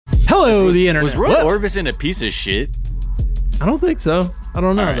Hello, the internet. Was Roy Orbison a piece of shit? I don't think so. I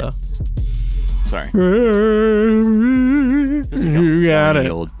don't know, though. Sorry. Just like You got it.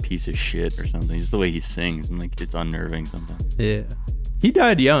 old piece of shit or something. Just the way he sings. And like it's unnerving sometimes. Yeah. He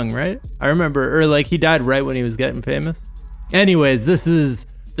died young, right? I remember, or like he died right when he was getting famous. Anyways, this is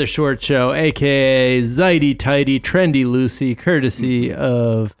The Short Show, aka Zeity, Tighty, Trendy, Loosey, courtesy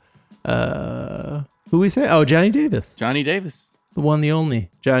of, who we say? Oh, Johnny Davis. Johnny Davis. The one, the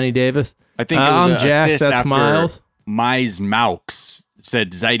only. Johnny Davis. I think it was I'm Jack, assist that's after Miles. Mize Maux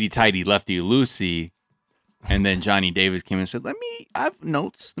said Zeity, Tighty, Lefty, Loosey. And then Johnny Davis came and said, I have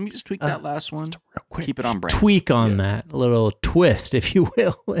notes. Let me just tweak that last one. Real quick. Keep it on brand. Tweak on that. A little twist, if you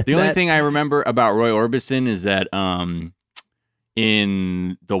will. The only thing I remember about Roy Orbison is that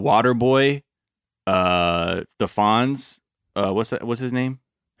in The Waterboy, the Fonz, what's his name?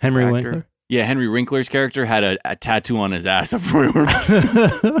 Henry Actor? Winkler. Yeah, Henry Winkler's character had a tattoo on his ass of Roy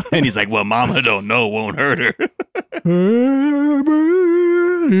Orbison. And he's like, well, mama don't know, won't hurt her.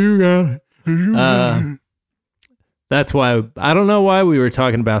 You got it. That's why, I don't know why we were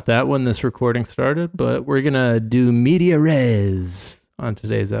talking about that when this recording started, but we're going to do media res on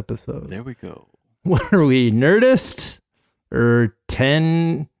today's episode. There we go. What are we, Nerdist? Or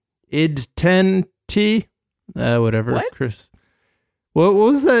 10 T? Whatever. What? Chris. What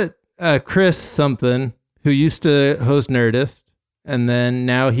was that? Chris something who used to host Nerdist, and then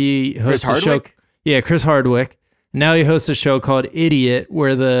now he hosts a show. Yeah, Chris Hardwick. Now he hosts a show called Idiot,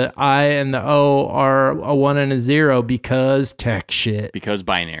 where the I and the O are a 1 and a 0 because tech shit. Because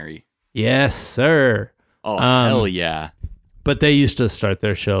binary. Yes, sir. Oh, hell yeah. But they used to start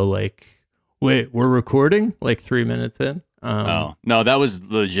their show like, wait, we're recording? Like 3 minutes in. No, that was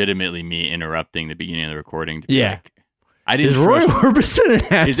legitimately me interrupting the beginning of the recording. To be Yeah. like, I didn't. Is Roy Orbison an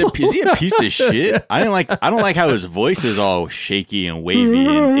asshole? Is he a piece of shit? I don't like how his voice is all shaky and wavy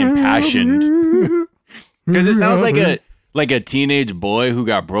and impassioned. Because it sounds like a teenage boy who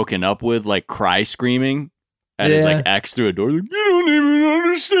got broken up with, like cry screaming at his like ex through a door. Like, you don't even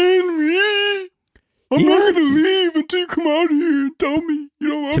understand me. I'm not gonna leave until you come out here and tell me.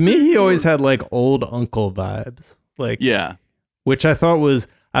 To me, he always had like old uncle vibes. Like, yeah, which I thought was,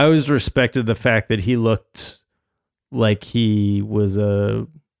 I always respected the fact that he looked like he was a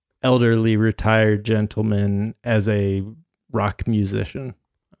elderly retired gentleman as a rock musician.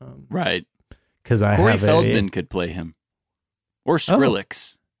 Right. Because Corey Feldman could play him, or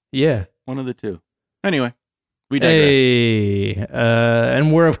Skrillex. Yeah, one of the two. Anyway, we digress.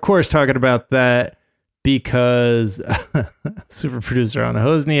 And we're of course talking about that because super producer Anna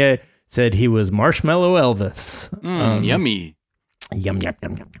Hosnier said he was Marshmallow Elvis. Yummy. Yum, yum,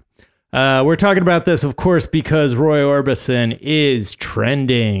 yum, yum. We're talking about this, of course, because Roy Orbison is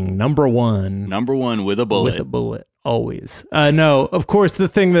trending number one. Number one with a bullet. With a bullet, always. No, of course, the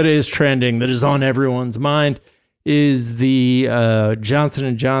thing that is trending, that is on everyone's mind, is the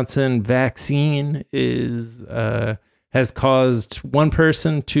Johnson & Johnson vaccine has caused one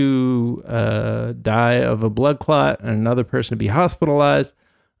person to die of a blood clot and another person to be hospitalized.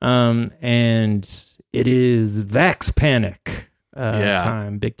 And it is vax panic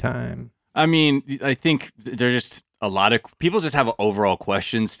time, big time. I mean, I think there's just a lot of people just have overall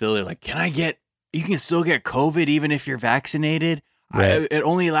questions still. They're like, you can still get COVID even if you're vaccinated? Right. It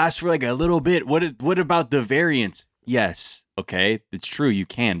only lasts for like a little bit. What about the variants? Yes. Okay. It's true. You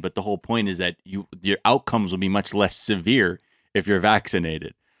can. But the whole point is that your outcomes will be much less severe if you're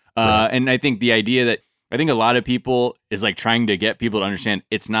vaccinated. Right. And I think the idea that I think a lot of people is like trying to get people to understand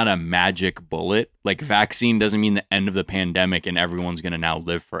it's not a magic bullet. Like vaccine doesn't mean the end of the pandemic and everyone's going to now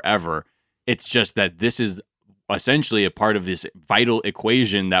live forever. It's just that this is essentially a part of this vital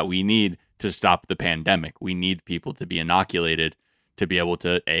equation that we need to stop the pandemic. We need people to be inoculated to be able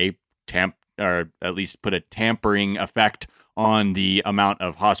to or at least put a tampering effect on the amount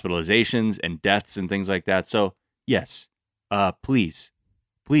of hospitalizations and deaths and things like that. So yes, please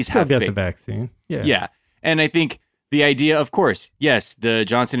still get the vaccine. Yeah. And I think the idea, of course, yes, the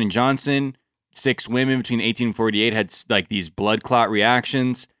Johnson & Johnson, 6 women between 18 and 48 had like these blood clot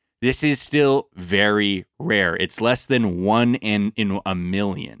reactions. This is still very rare. It's less than 1 in a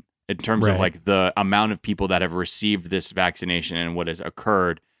million in terms of like the amount of people that have received this vaccination and what has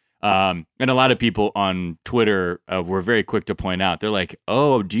occurred. And a lot of people on Twitter were very quick to point out, they're like,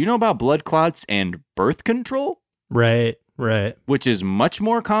 oh, do you know about blood clots and birth control? Right. Which is much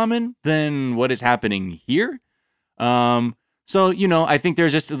more common than what is happening here. So, I think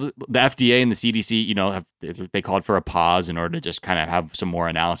there's just the FDA and the CDC, they called for a pause in order to just kind of have some more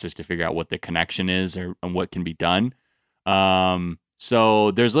analysis to figure out what the connection is and what can be done. So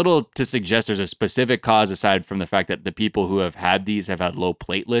there's little to suggest there's a specific cause aside from the fact that the people who have had these have had low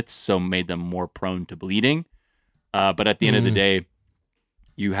platelets, so made them more prone to bleeding. But at the end of the day,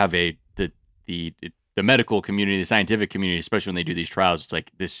 you have the medical community, the scientific community, especially when they do these trials, it's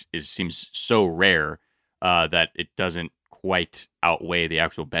like seems so rare that it doesn't quite outweigh the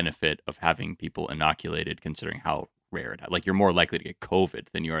actual benefit of having people inoculated, considering how rare it is. Like, you're more likely to get COVID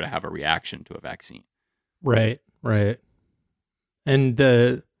than you are to have a reaction to a vaccine. Right. And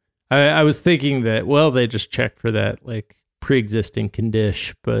I was thinking that, well, they just check for that like pre-existing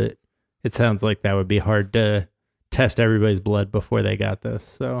condition, but it sounds like that would be hard to test everybody's blood before they got this.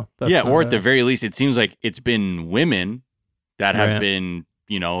 So that's or at the very least, it seems like it's been women that have been,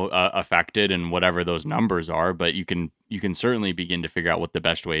 affected, and whatever those numbers are. But you can certainly begin to figure out what the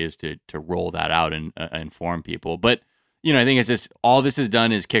best way is to roll that out and inform people. But I think it's just all this has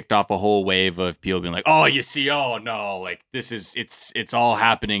done is kicked off a whole wave of people being like, oh, you see, oh no, like it's all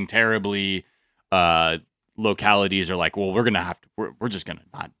happening terribly. Localities are like, well, we're just gonna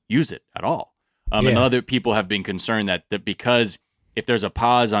not use it at all. And other people have been concerned that because if there's a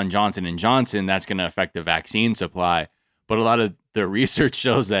pause on Johnson & Johnson, that's going to affect the vaccine supply. But a lot of the research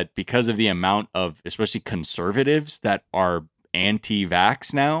shows that because of the amount of, especially conservatives that are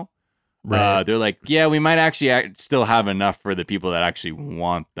anti-vax now, they're like, yeah, we might actually still have enough for the people that actually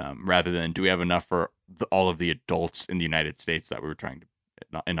want them, rather than do we have enough for all of the adults in the United States that we were trying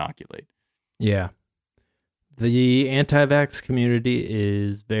to inoculate. Yeah. The anti-vax community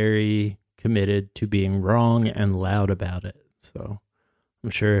is very committed to being wrong and loud about it. So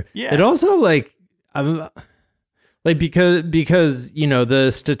I'm sure it also because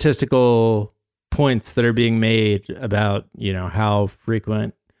the statistical points that are being made about, how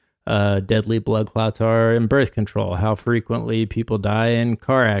frequent deadly blood clots are in birth control, how frequently people die in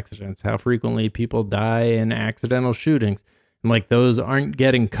car accidents, how frequently people die in accidental shootings. And like, those aren't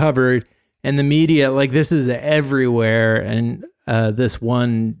getting covered. And the media, like, this is everywhere. And this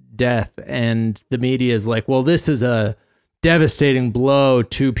one death, and the media is like, well, this is a devastating blow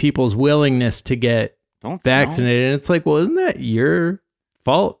to people's willingness to get vaccinated. And it's like, well, isn't that your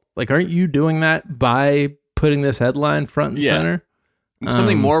fault? Like, aren't you doing that by putting this headline front and center?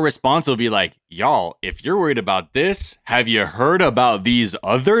 Something more responsible would be like, y'all, if you're worried about this, have you heard about these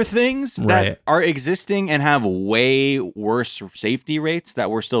other things that are existing and have way worse safety rates that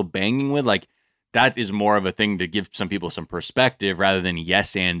we're still banging with? Like, that is more of a thing to give some people some perspective rather than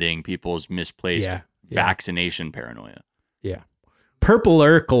yes-anding people's misplaced vaccination paranoia. Yeah. Purple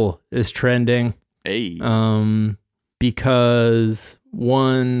Urkel is trending. Hey. Because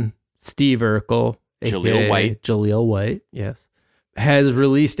one Steve Urkel, Jaleel White, yes, has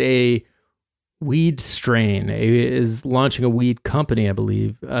released a weed strain. Is launching a weed company, I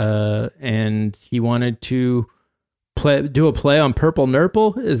believe. And he wanted to do a play on Purple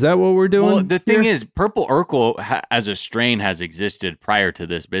Nurple. Is that what we're doing? Well, the thing is, Purple Urkel as a strain has existed prior to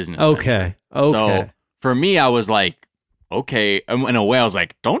this business. Okay. So for me, I was like, okay. In a way, I was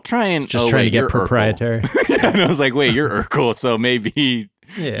like, don't try and just trying to get proprietary. And I was like, wait, you're Urkel, so maybe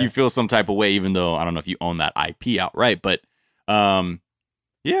you feel some type of way, even though I don't know if you own that IP outright. But I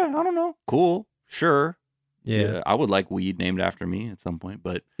don't know. Cool, sure. Yeah, I would like weed named after me at some point.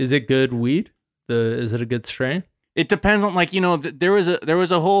 But is it good weed? Is it a good strain? It depends on, like, there was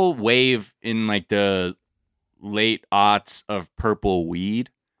a whole wave in like the late aughts of purple weed,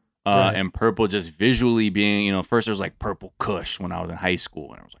 and purple just visually being, first there was like Purple Kush when I was in high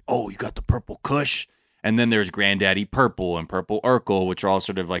school, and I was like, oh, you got the Purple Kush, and then there's Granddaddy Purple and Purple Urkel, which are all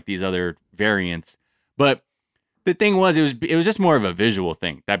sort of like these other variants. But the thing was, it was just more of a visual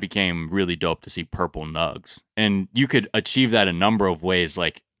thing that became really dope to see purple nugs, and you could achieve that a number of ways,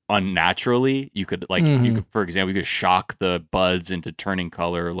 like unnaturally. You could for example, you could shock the buds into turning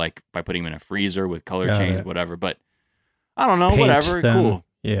color, like by putting them in a freezer with color change, whatever. But I don't know, paint whatever. Them. Cool.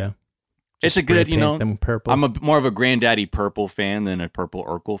 Yeah. It's a good, them purple. I'm more of a Granddaddy Purple fan than a Purple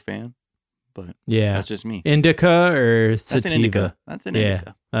Urkel fan. But that's just me. Indica or sativa? That's an indica.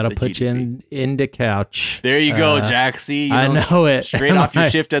 Yeah, that'll put you in the couch. There you go, Jack. See, I know it. Straight off your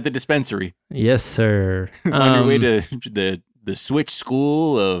shift at the dispensary. Yes, sir. On your way to the Switch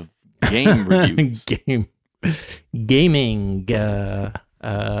School of Game Reviews. Gaming.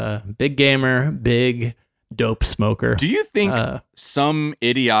 Big gamer, big dope smoker. Do you think some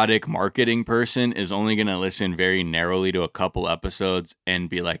idiotic marketing person is only going to listen very narrowly to a couple episodes and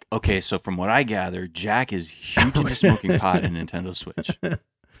be like, okay, so from what I gather, Jack is huge into smoking pot and Nintendo Switch?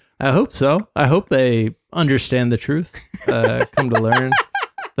 I hope so. I hope they understand the truth, come to learn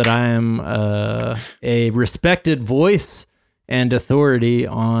that I am a respected voice and authority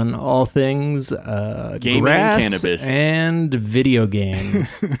on all things gaming grass and cannabis and video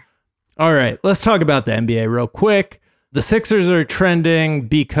games. All right, let's talk about the NBA real quick. The Sixers are trending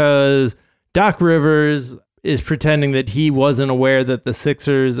because Doc Rivers is pretending that he wasn't aware that the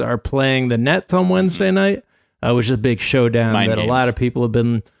Sixers are playing the Nets on Wednesday night, which is a big showdown Mind that games. a lot of people have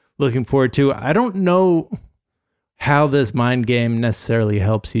been looking forward to. I don't know how this mind game necessarily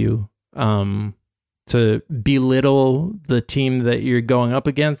helps you to belittle the team that you're going up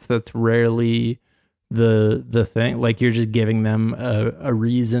against. That's rarely the thing. Like, you're just giving them a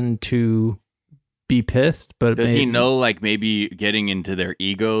reason to be pissed. But does he know, like, maybe getting into their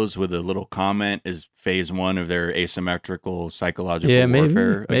egos with a little comment is phase one of their asymmetrical psychological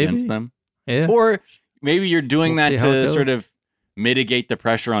warfare against them? Yeah. Or maybe you're doing We'll see that how it to goes. sort of mitigate the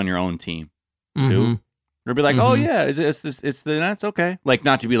pressure on your own team too. Mhm. Or be like, oh yeah, it's the Nets, okay. Like,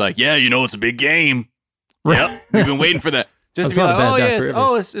 not to be like, yeah, it's a big game. Yep, we've been waiting for that. Just That's to be not a like, bad oh Doc yeah,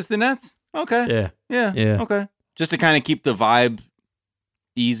 Rivers. it's the Nets. Okay, Yeah. yeah, okay. Just to kind of keep the vibe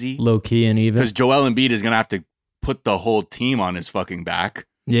easy, Low key and even. because Joel Embiid is gonna have to put the whole team on his fucking back.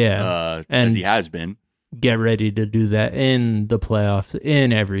 Yeah. As he has been. Get ready to do that in the playoffs,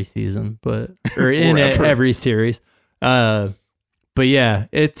 in every season, or in Forever. every series. But yeah,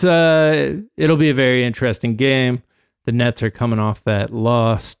 it'll be a very interesting game. The Nets are coming off that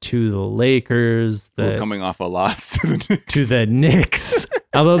loss to the Lakers. We're coming off a loss to the Knicks. To the Knicks.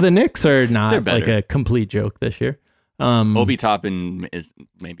 Although the Knicks are They're not better. like a complete joke this year. Obi Toppin is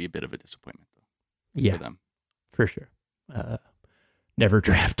maybe a bit of a disappointment Yeah, for them. for sure. Never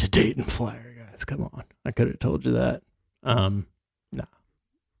draft a Dayton Flyer, guys. Come on. I could have told you that. Nah.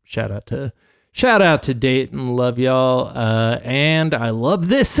 Shout out to Dayton. Love y'all. And I love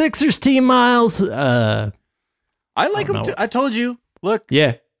this Sixers team, Miles. I like don't him know. too. I told you. Look,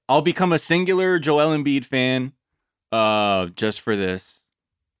 Yeah. I'll become a singular Joel Embiid fan just for this.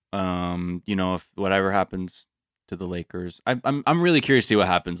 If whatever happens to the Lakers. I'm really curious to see what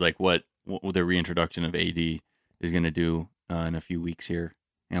happens, like what the reintroduction of AD is going to do in a few weeks here,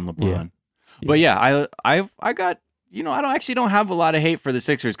 and LeBron. Yeah. But yeah, I got, I don't have a lot of hate for the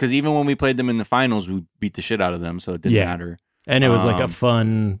Sixers, because even when we played them in the finals, we beat the shit out of them, so it didn't Yeah. matter. And it was like a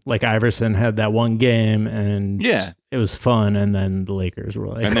fun, like Iverson had that one game and Yeah. it was fun. And then the Lakers were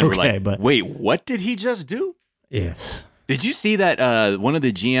like, And then okay, we're like, but wait, what did he just do? yes. Did you see that one of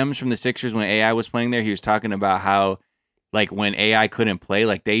the GMs from the Sixers, when AI was playing there, he was talking about how, like, when AI couldn't play,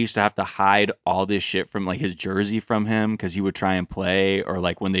 like, they used to have to hide all this shit from, like, his jersey from him because he would try and play, or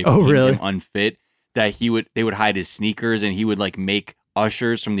like when they deemed really? him unfit, that they would hide his sneakers, and he would like make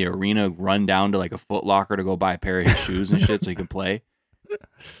ushers from the arena run down to like a Foot Locker to go buy a pair of his shoes and shit so he could play.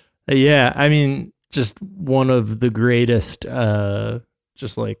 Yeah. I mean, just one of the greatest,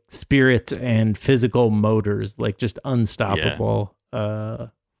 just like spirits and physical motors, like just unstoppable. Yeah.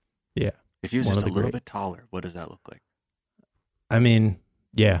 If he was One just of a the little bit greats. taller, what does that look like? I mean,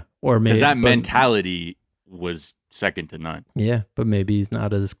 yeah. Or maybe Because that but- mentality was second to none. Yeah, but maybe he's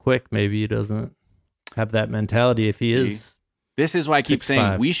not as quick. Maybe he doesn't have that mentality if he is. This is why I keep 6'5".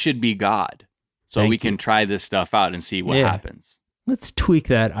 saying we should be God, so Thank we you. can try this stuff out and see what Yeah. happens. Let's tweak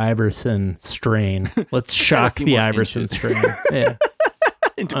that Iverson strain. Let's add a shock few the more Iverson inches. strain. Yeah.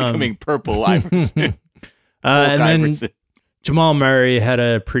 Into becoming purple Iverson. And Hulk then Iverson. Jamal Murray had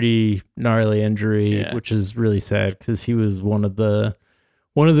a pretty gnarly injury, Yeah. which is really sad because he was one of the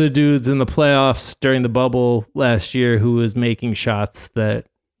dudes in the playoffs during the bubble last year who was making shots that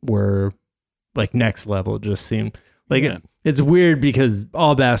were like next level. It just seemed like Yeah. it's weird because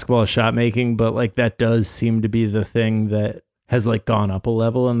all basketball is shot making, but like that does seem to be the thing that has like gone up a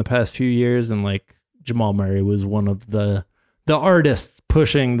level in the past few years. And like Jamal Murray was one of the artists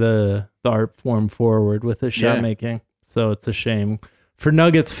pushing the art form forward with his shot Yeah. making. So it's a shame for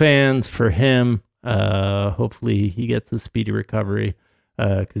Nuggets fans, for him. Hopefully he gets a speedy recovery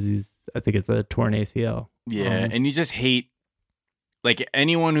because I think it's a torn ACL. Yeah, and you just hate, like,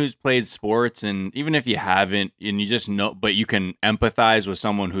 anyone who's played sports, and even if you haven't, and you just know, but you can empathize with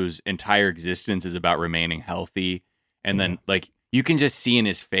someone whose entire existence is about remaining healthy, and then like you can just see in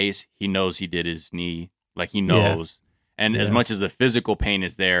his face, he knows he did his knee, like he knows, and as Yeah. much as the physical pain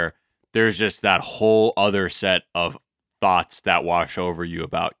is there, there's just that whole other set of thoughts that wash over you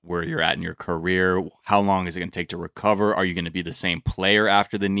about where you're at in your career. How long is it going to take to recover? Are you going to be the same player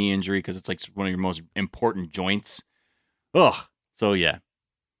after the knee injury? Because it's like one of your most important joints. Ugh. So yeah.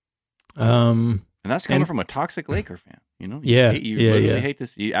 And that's coming from a toxic Laker fan. You know? You literally hate to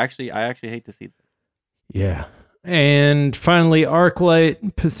see. I actually hate to see that. Yeah. And finally,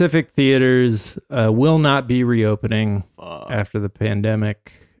 Arclight Pacific Theaters will not be reopening after the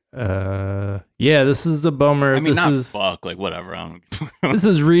pandemic. Yeah, this is a bummer. I mean, this not is fuck, like whatever. I don't. this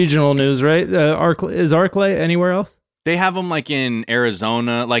is regional news, right? Is Arclight anywhere else? They have them like in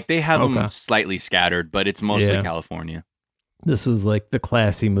Arizona, like they have Okay. them slightly scattered, but it's mostly Yeah. California. This was like the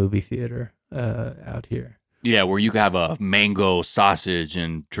classy movie theater out here. Yeah, where you could have a mango sausage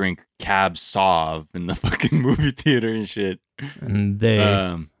and drink Cab Sauv in the fucking movie theater and shit. And they,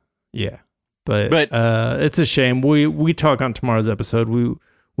 yeah, but it's a shame. We talk on tomorrow's episode.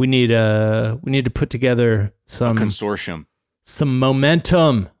 We need to put together a some consortium, some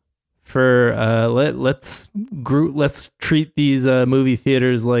momentum for let's treat these movie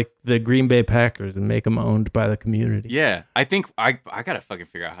theaters like the Green Bay Packers and make them owned by the community. Yeah, I think I gotta fucking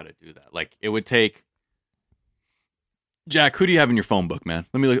figure out how to do that. Like it would take. Jack, who do you have in your phone book, man?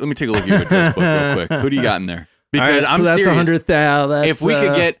 Let me take a look at your address book real quick. Who do you got in there? Because right, I'm so that's serious. 100,000. If we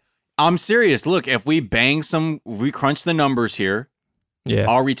could get, I'm serious. Look, if we crunch the numbers here. Yeah,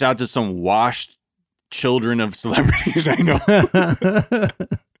 I'll reach out to some washed children of celebrities I know.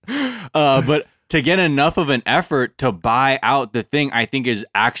 But to get enough of an effort to buy out the thing, I think is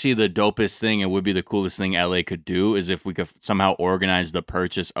actually the dopest thing. It would be the coolest thing LA could do is if we could somehow organize the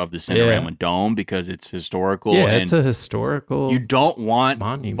purchase of the Cinerama Dome because it's historical. Yeah, and it's a historical. You don't want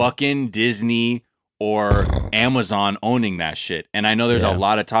monument. fucking Disney or Amazon owning that shit. And I know there's a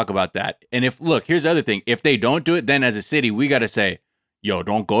lot of talk about that. And here's the other thing. If they don't do it, then as a city, we got to say, yo,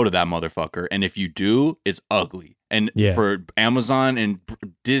 don't go to that motherfucker. And if you do, it's ugly. And for Amazon and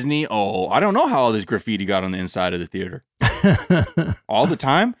Disney, I don't know how all this graffiti got on the inside of the theater. All the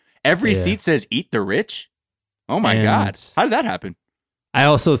time. Every seat says "Eat the Rich." Oh my God. How did that happen? I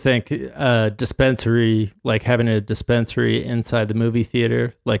also think dispensary, like having a dispensary inside the movie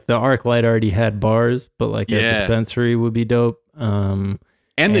theater, like the Arclight already had bars, but like a dispensary would be dope. And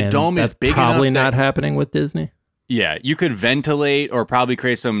the dome is big enough. Probably not happening with Disney. Yeah, you could ventilate or probably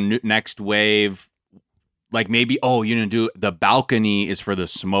create some next wave. Like maybe, you didn't do the balcony is for the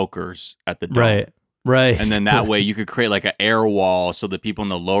smokers at the dome. Right. And then that way you could create like an air wall so the people in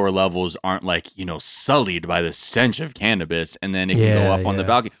the lower levels aren't like, sullied by the stench of cannabis. And then it can go up on the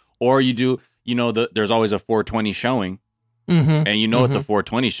balcony. Or you do, there's always a 420 showing. Mm-hmm. And what the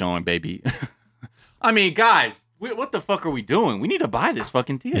 420 showing, baby. I mean, guys, what the fuck are we doing? We need to buy this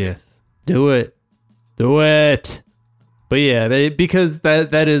fucking theater. Yes. Do it. But yeah, because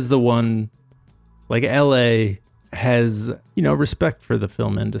that is the one. Like LA has, respect for the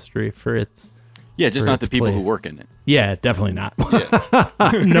film industry for its. Yeah, just not the people who work in it. Yeah, definitely not.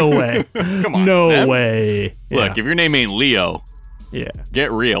 Yeah. No way. Come on. No way. Look, if your name ain't Leo,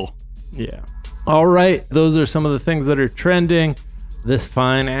 get real. Yeah. All right. Those are some of the things that are trending this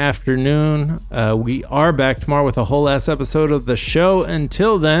fine afternoon. We are back tomorrow with a whole ass episode of the show.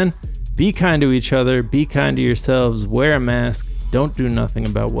 Until then, be kind to each other. Be kind to yourselves. Wear a mask. Don't do nothing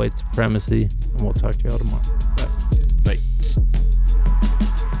about white supremacy. And we'll talk to y'all tomorrow.